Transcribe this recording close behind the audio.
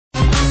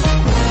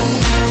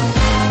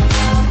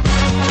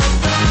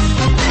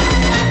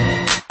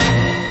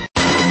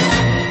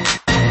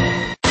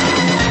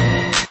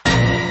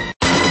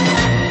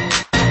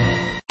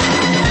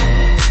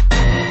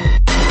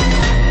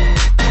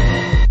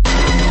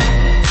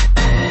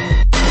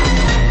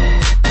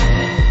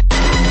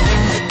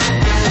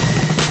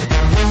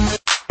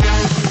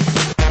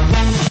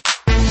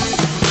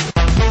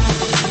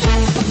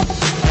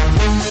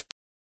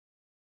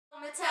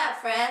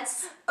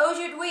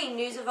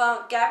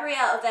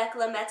Gabrielle avec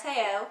la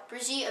météo,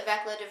 Brigitte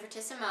avec le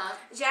divertissement,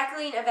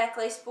 Jacqueline avec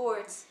les sports,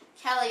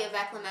 Kelly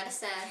avec la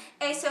médecine,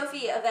 et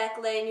Sophie avec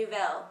les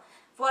nouvelles.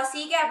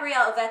 Voici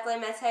Gabrielle avec les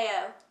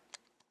météo.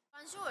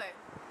 Bonjour.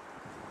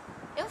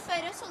 Il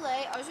fait du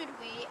soleil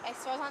aujourd'hui et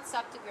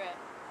 67 degrés.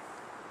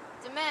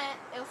 Demain,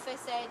 il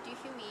faisait du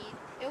humide,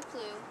 il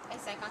pleut et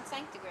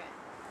 55 degrés.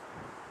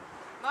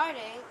 Mardi,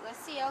 le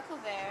ciel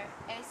couvert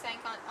et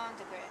 51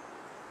 degrés.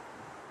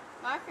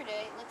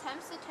 Mercredi, le temps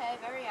était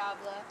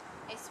variable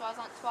et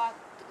 63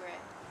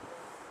 degrés.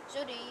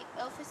 Jeudi,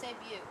 il faisait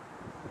beau.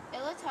 Il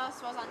était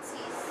 66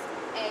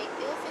 et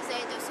il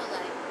faisait du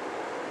soleil.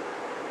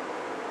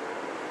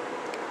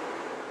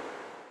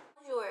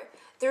 Bonjour.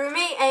 The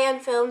Roommate est un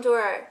film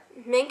d'horreur.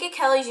 Minka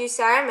Kelly joue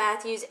Sarah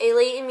Matthews et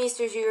Leighton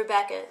Meester joue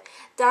Rebecca.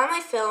 Dans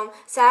le film,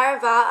 Sarah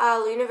va à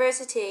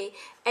l'université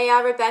et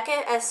Rebecca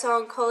est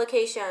son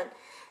colocation.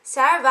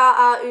 Sarah va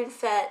à une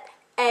fête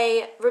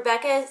et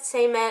Rebecca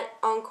se met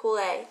en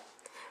colère.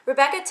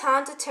 Rebecca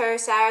tente de tuer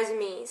Sarah's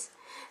amis.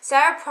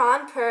 Sarah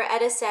prend peur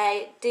et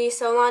essaie de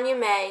s'éloigner,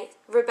 mais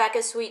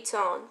Rebecca suit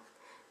son.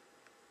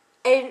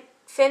 En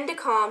fin de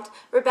compte,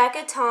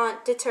 Rebecca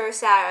tente de tuer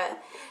Sarah.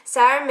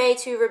 Sarah met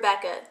tue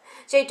Rebecca.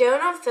 J'ai donné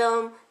un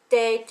film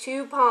de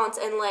 2 ponts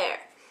en l'air.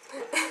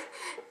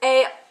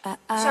 Et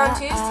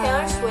chanteuse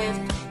Taylor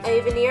Swift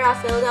est venir à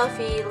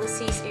Philadelphie le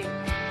 6 août.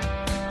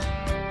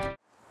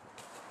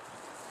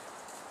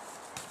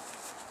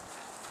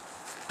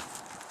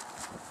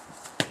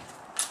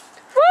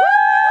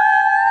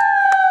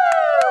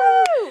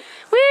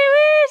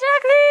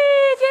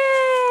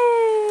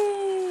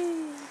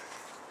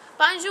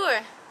 Bonjour.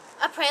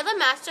 Après le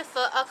match de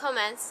foot a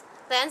commencé,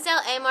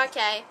 Lansdale est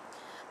marqué.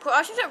 Pour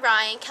Archer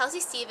Ryan,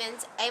 Kelsey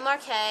Stevens est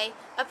marqué.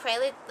 Après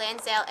le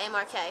Lansdale est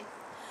marqué.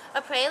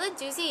 Après le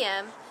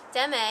 12e,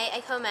 demain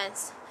est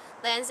commencé.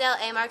 Lansdale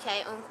est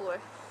marqué encore.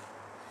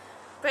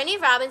 Brittany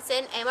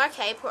Robinson est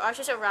marqué pour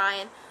Archer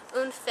Ryan.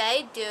 Un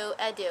fait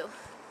 2-2.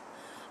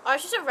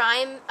 Archer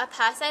Ryan a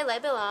passé le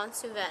ballon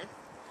souvent.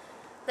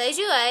 Les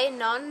joueurs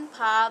n'ont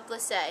pas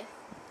blessé.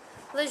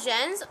 Les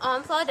jeunes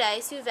ont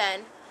plaidé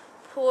souvent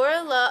pour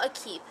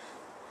l'équipe.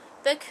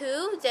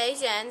 Beaucoup de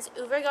jeunes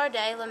ont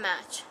regardé le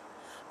match.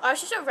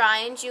 Archer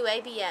Ryan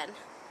jouait bien.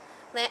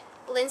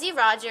 Lindsay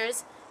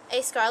Rogers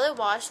et Scarlett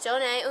Walsh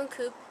donnaient un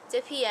coup de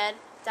pied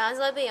dans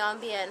le ballon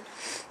bien.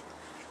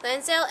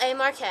 Lansdale est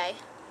marqué.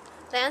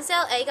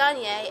 Lansdale est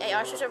gagné et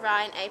Archer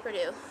Ryan est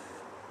perdu.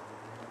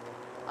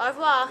 Au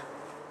revoir.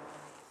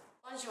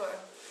 Bonjour.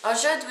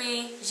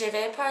 Aujourd'hui, je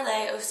vais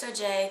parler au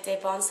sujet de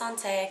bonne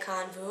santé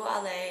quand vous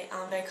allez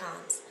en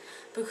vacances.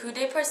 Beaucoup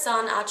de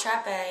personnes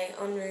attrapent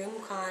un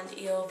rhume quand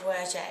ils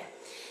voyagent.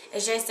 Et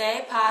je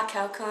sais pas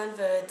quelqu'un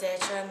veut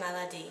d'être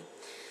maladie.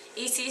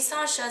 Ici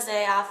sont choses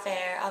à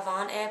faire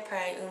avant et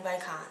après une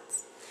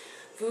vacance.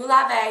 Vous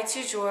lavez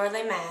toujours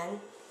les mains.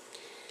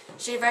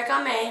 Je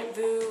recommande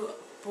vous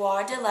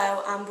boire de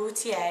l'eau en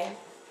bouteille.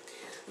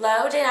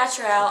 L'eau de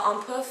naturel on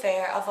peut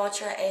faire à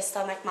votre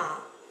estomac.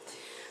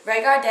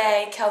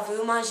 Regardez que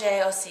vous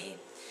mangez aussi.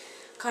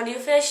 Quand il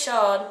fait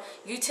chaud,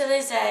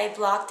 utilisez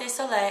bloc de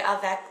soleil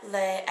avec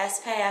les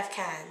SPF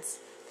 15.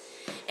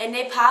 Et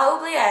ne pas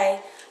oublier,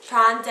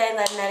 prendre de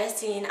la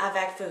médecine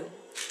avec vous.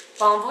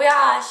 Bon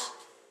voyage!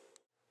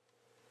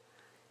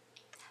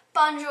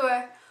 Bonjour.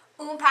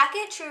 Un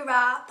paquet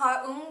trouvera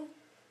par un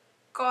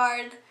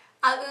garde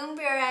à un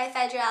bureau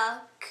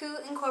fédéral qui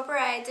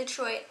incorpore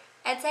Detroit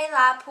était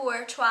là pour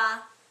 3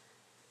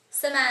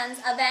 semaines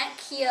avant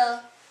qu'il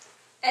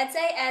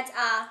était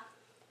à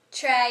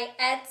très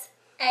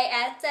et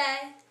été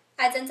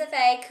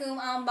identifié comme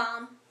un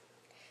bombe.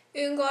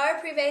 Un garde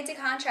privé de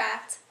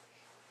contrat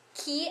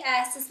qui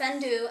est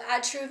suspendu à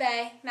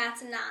trouver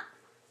maintenant.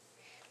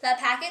 Le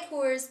paquet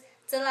hors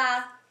de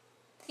la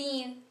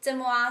fin de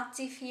mois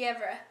de février.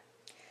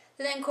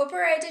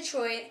 L'incorporé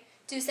Detroit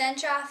du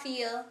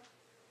centre-ville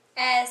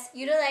est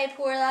utilisé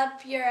pour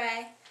le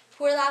bureau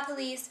pour la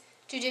police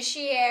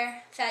judiciaire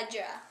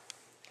fédérale.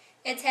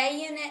 Était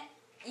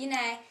une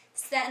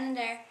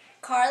sénateur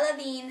Carl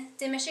Levine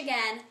de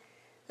Michigan,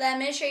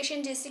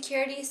 l'administration de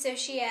sécurité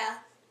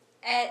sociale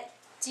et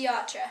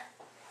d'autres.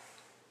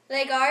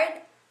 Les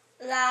gardes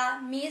la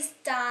mise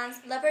dans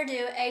le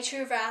perdu et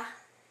trouvera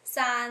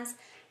sans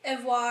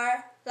avoir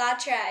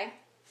l'attrait.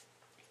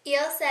 Il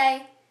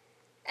s'est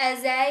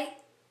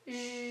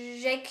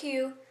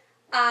exécuté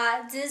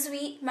à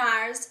 18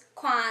 mars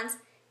quand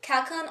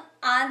quelqu'un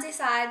en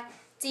décide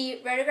de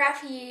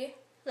photographier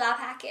la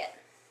paquet.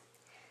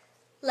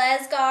 Les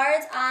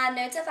gardes ont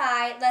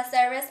notifié le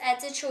service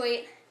de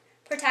Detroit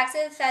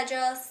Protective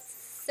Federal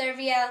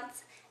Surveillance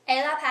et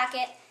la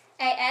paquet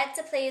est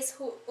de place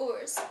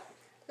hors.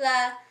 Le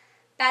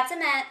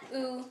bâtiment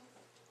où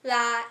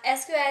la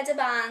escouade de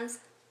bandes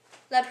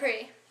le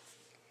prix.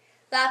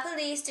 La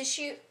police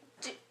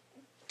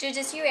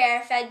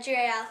judiciaire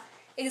fédérale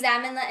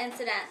examine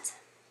l'incident.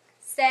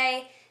 Ce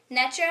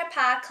n'est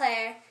pas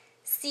clair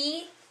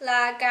si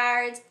la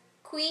garde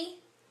qui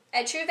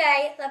a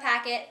trouvé le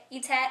paquet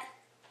était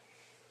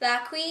la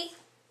qui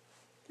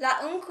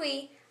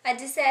a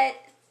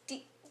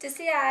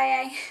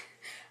DCIA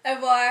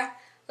avoir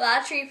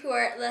la tri pour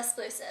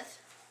l'explosif.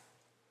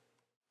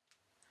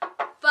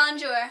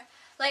 Bonjour.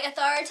 Les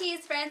autorités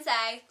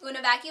françaises ont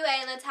évacué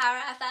la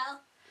Tower Eiffel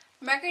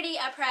mercredi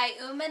après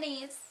une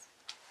menace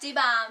de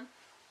bombe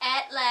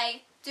et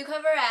les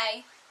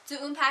découvertes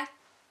d'un pack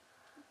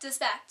de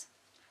spectres.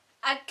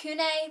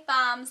 Aucune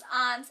bombes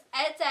ont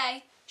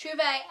été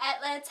trouvées à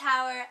la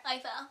Tower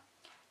Eiffel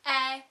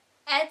et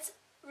est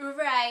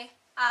ouvrée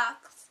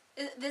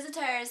aux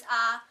visiteurs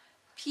à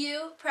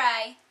peu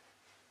près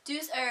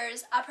 12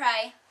 heures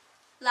après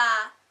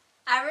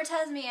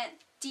l'avertissement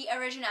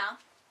original.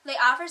 Les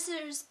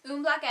officers ont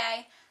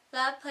bloqué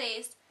la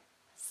place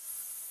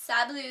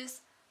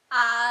sableuse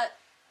à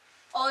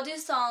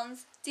au-dessous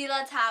de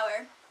la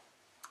tower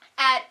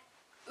et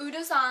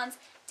au-dessous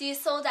des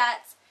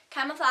soldats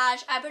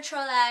camouflage à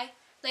patrouiller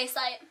les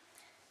sites.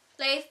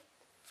 Les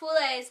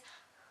foules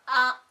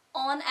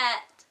ont été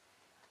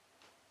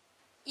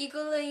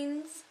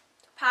égalies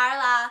par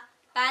la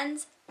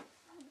bande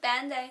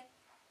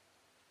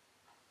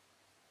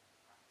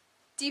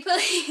de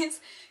police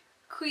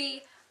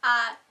qui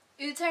a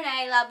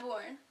tourné la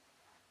borne.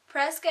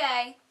 Presque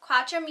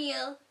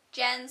 4000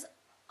 gens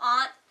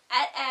ont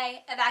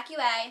été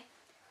évacués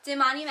du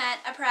monument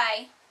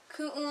après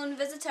qu'un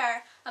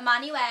visiteur à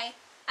Manuel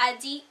a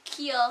dit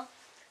qu'il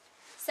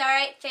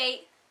serait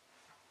fait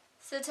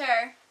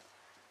sortir.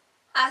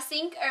 À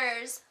 5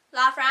 heures,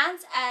 la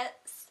France est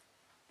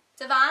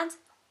devant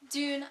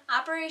d'une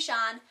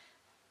opération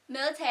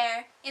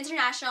militaire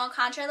internationale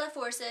contre les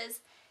forces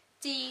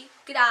de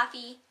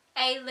Gaddafi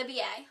et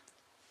Libye.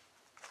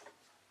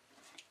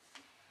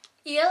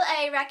 Il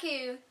est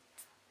requis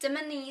de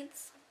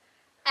menaces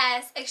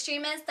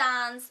extrémistes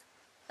dans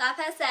la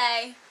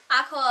passé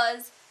à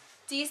cause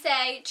de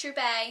ses troupes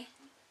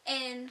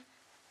en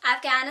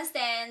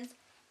Afghanistan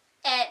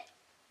et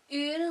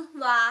une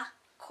loi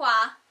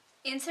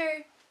qui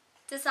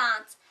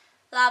interdisant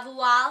la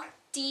voile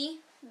de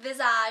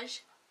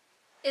visage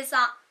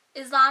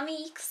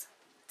islamique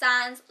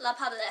dans la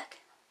public.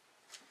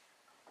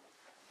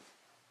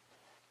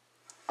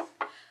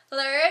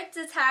 L'heure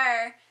de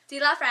terreur de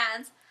la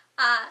France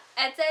a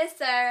été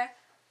sur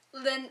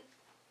le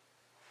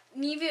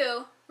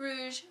niveau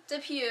rouge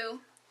depuis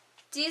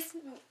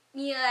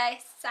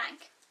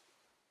 2005.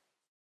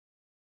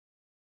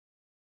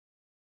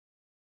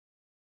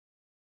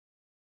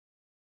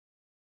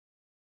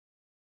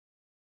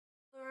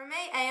 Le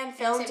roommate and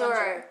film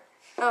door.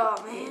 Oh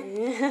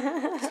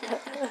man.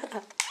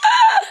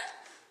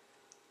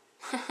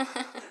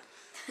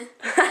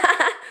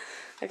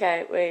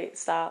 Okay, wait,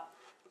 stop.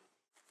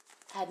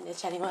 I had an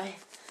itch anyway.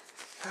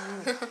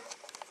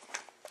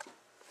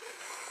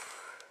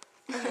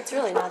 It's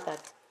really not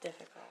that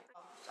difficult.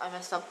 I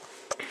messed up.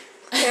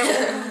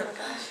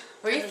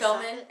 Were you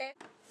filming?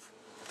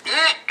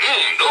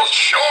 Those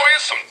sure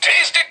is some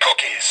tasty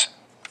cookies.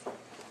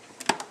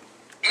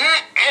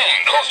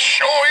 Those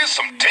sure is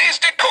some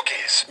tasty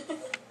cookies.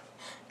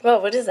 Whoa,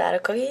 what is that, a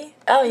cookie?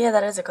 Oh yeah,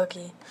 that is a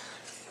cookie.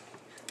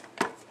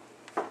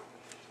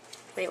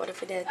 Wait, what if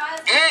we did?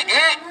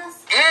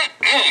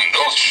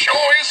 Those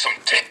sure is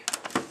some tasty.